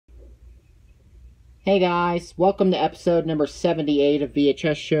Hey guys, welcome to episode number 78 of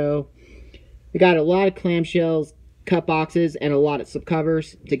VHS Show. We got a lot of clamshells, cut boxes, and a lot of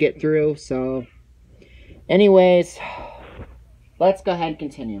subcovers to get through, so... Anyways, let's go ahead and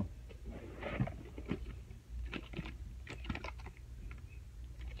continue.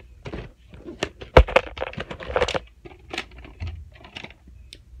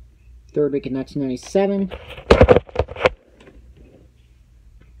 Third week of 1997.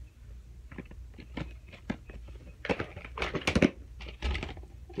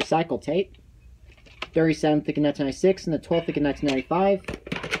 Recycle tape. 37th week of 1996 and the 12th week of 1995.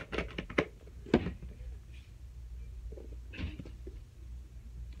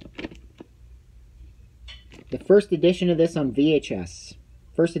 The first edition of this on VHS.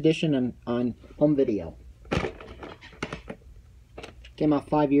 First edition on home video. Came out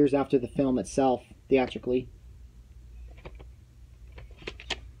 5 years after the film itself, theatrically.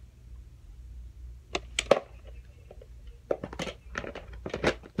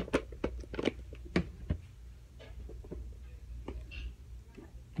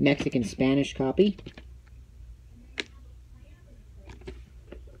 Mexican-Spanish copy.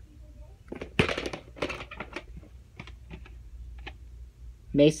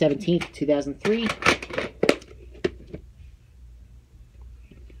 May 17th, 2003.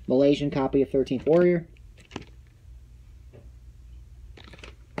 Malaysian copy of 13th Warrior.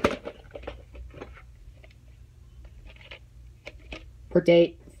 Per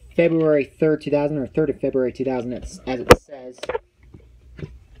date, February 3rd, 2000, or 3rd of February 2000, as it says.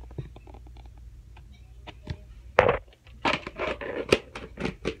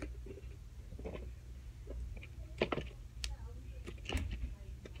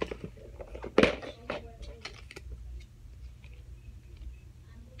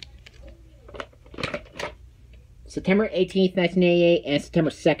 September 18th, 1988 and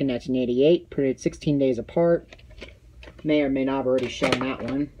September 2nd, 1988, printed 16 days apart. May or may not have already shown that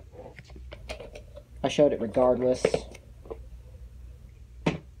one. I showed it regardless.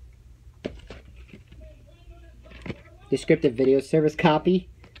 Descriptive video service copy.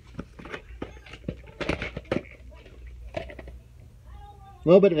 A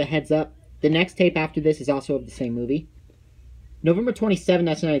little bit of a heads up. The next tape after this is also of the same movie. November 27,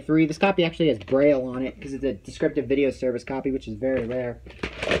 1993. This copy actually has Braille on it because it's a descriptive video service copy, which is very rare.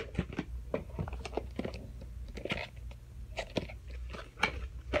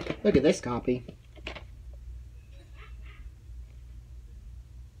 Look at this copy.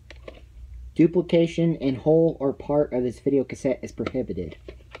 Duplication in whole or part of this video cassette is prohibited.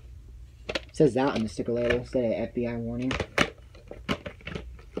 It says that on the sticker label instead of FBI warning.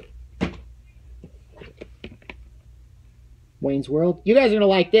 Wayne's World. You guys are going to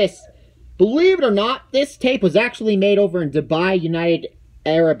like this. Believe it or not, this tape was actually made over in Dubai, United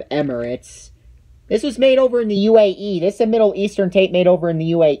Arab Emirates. This was made over in the UAE. This is a Middle Eastern tape made over in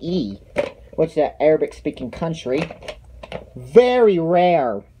the UAE, which is an Arabic-speaking country. Very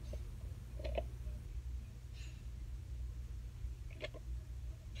rare.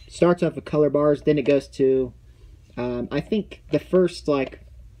 Starts off with color bars, then it goes to, I think the first,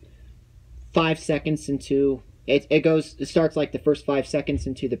 5 seconds into... It starts like the first 5 seconds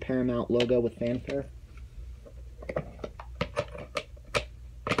into the Paramount logo with fanfare.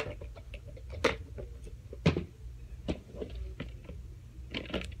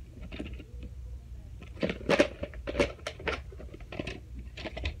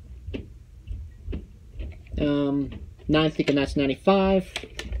 Ninth week of 1995.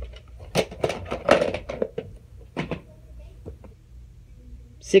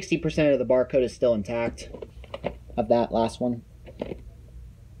 %60 of the barcode is still intact. Of that last one.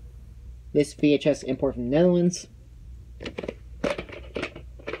 This VHS import from the Netherlands.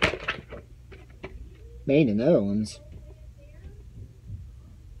 Made in the Netherlands.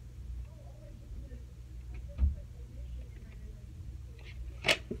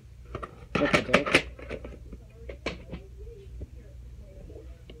 Okay.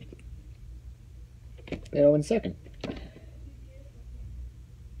 It'll in second.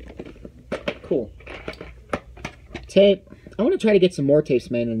 Cool. Tape. I want to try to get some more tapes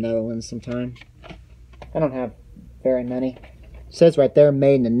made in the Netherlands sometime. I don't have very many. It says right there,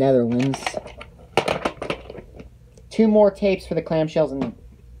 made in the Netherlands. 2 more tapes for the clamshells and the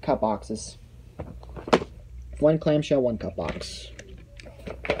cut boxes. 1 clamshell, 1 cut box.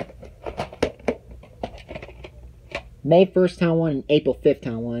 May 1st, Town 1, and April 5th,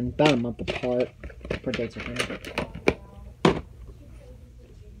 Town 1. About a month apart. Per dates are here.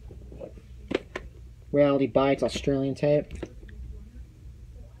 Reality Bites, Australian tape.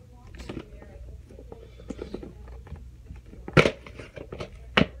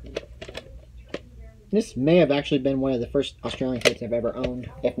 This may have actually been one of the first Australian tapes I've ever owned,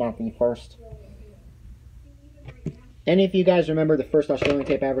 if not the first. Any of you guys remember the first Australian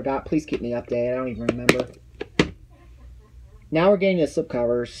tape I ever got? Please keep me updated. I don't even remember. Now we're getting the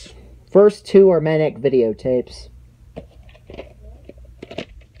slipcovers. First two are Manic videotapes.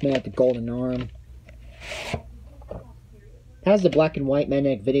 Made out the golden arm. Has the black and white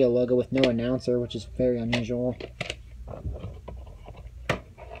Manic video logo with no announcer, which is very unusual.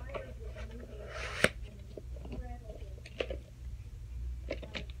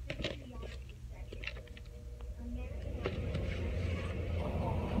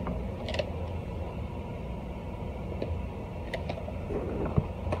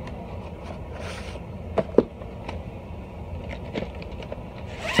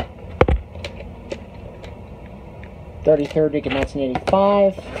 Third week of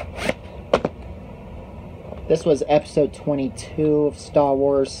 1985. This was episode 22 of Star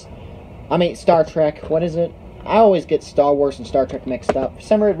Trek. What is it? I always get Star Wars and Star Trek mixed up. For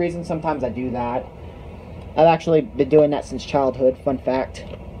some weird reason, sometimes I do that. I've actually been doing that since childhood. Fun fact.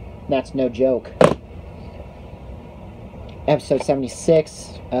 That's no joke. Episode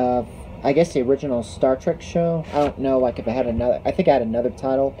 76 of, I guess, the original Star Trek show. I don't know, like, if I had another... I think I had another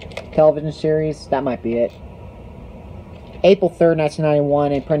title. Television series. That might be it. April 3rd,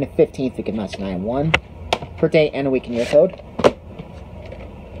 1991, and printed 15th week of 1991. Per date and a week and year code.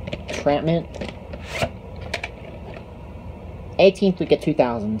 Entrapment. 18th week of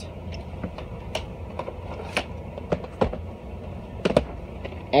 2000.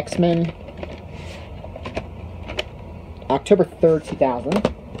 X-Men. October 3rd,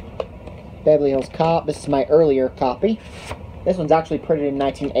 2000. Beverly Hills Cop. This is my earlier copy. This one's actually printed in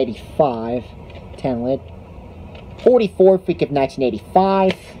 1985. 10 lid. 44th week of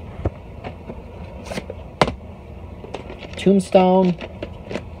 1985. Tombstone.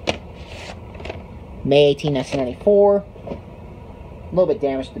 May 18, 1994. A little bit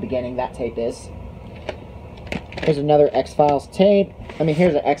damaged at the beginning, that tape is. Here's another X-Files tape.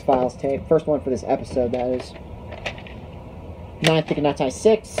 Here's an X-Files tape. First one for this episode, that is. 9th week of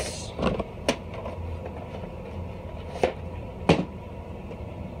 1996.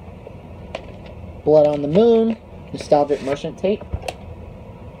 Blood on the Moon. Nostalgic Merchant tape.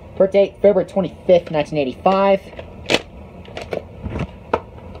 Birth date, February 25th, 1985.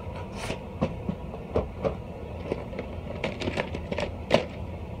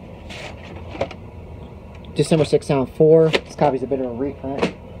 December 6th, 2004. This copy's a bit of a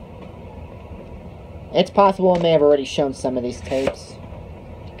reprint. It's possible I may have already shown some of these tapes.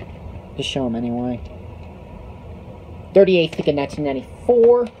 Just show them anyway. 38th week of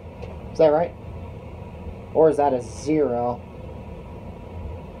 1994. Is that right? Or is that a 0?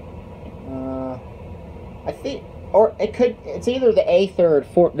 I think, or it could, it's either the 8th or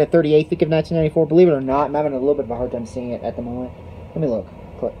the 38th week of 1994. Believe it or not, I'm having a little bit of a hard time seeing it at the moment. Let me look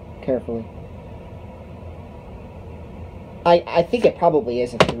carefully. I think it probably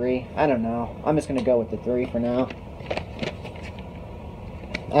is a 3. I don't know. I'm just going to go with the 3 for now.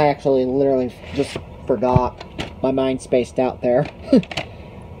 I actually literally just forgot. My mind spaced out there.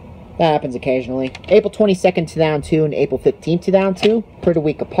 That happens occasionally. April 22nd, 2002 and April 15th, 2002. Pretty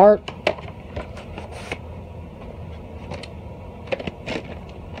week apart.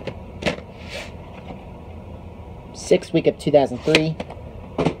 Sixth week of 2003.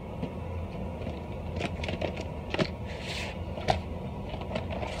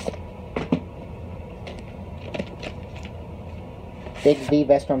 Big V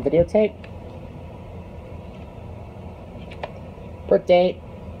Vestron videotape. Birth date,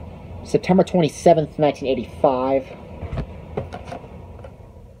 September 27th, 1985.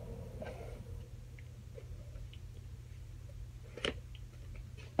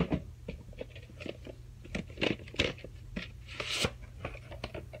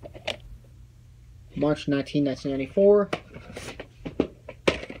 March 19, 1994.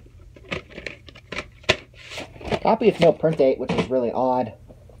 Copy with no print date, which is really odd.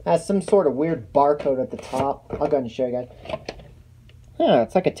 Has some sort of weird barcode at the top. I'll go ahead and show you guys. Huh,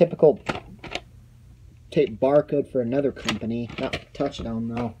 it's like a typical tape barcode for another company. Not Touchstone,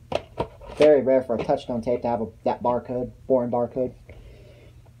 though. Very rare for a Touchstone tape to have that barcode. Boring barcode.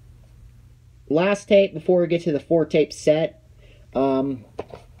 Last tape before we get to the 4-tape set. And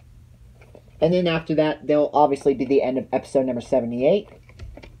then after that, they'll obviously be the end of episode number 78.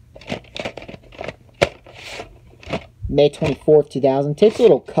 May 24th, 2000. Tape's a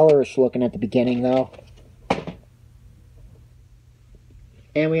little colorish looking at the beginning, though.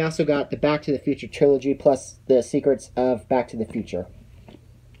 And we also got the Back to the Future trilogy, plus the Secrets of Back to the Future.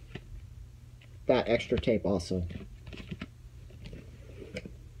 That extra tape also.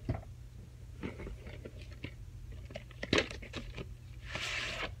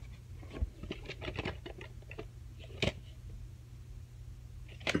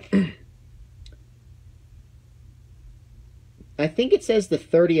 I think it says the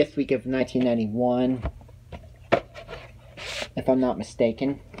 30th week of 1991, if I'm not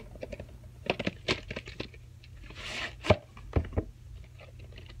mistaken.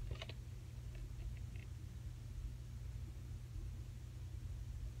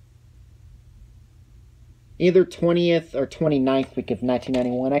 Either 20th or 29th week of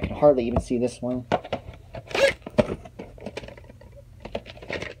 1991. I can hardly even see this one.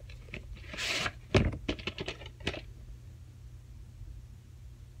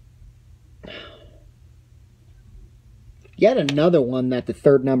 Yet another one that the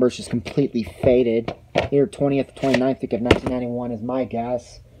third number is just completely faded. Either 20th or 29th week of 1991 is my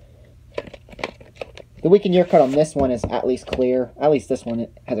guess. The week and year code on this one is at least clear. At least this one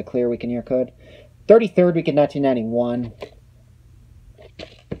has a clear week and year code. 33rd week of 1991.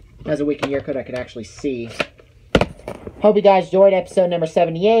 As a week and year code I could actually see. Hope you guys enjoyed episode number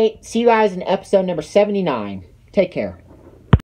 78. See you guys in episode number 79. Take care.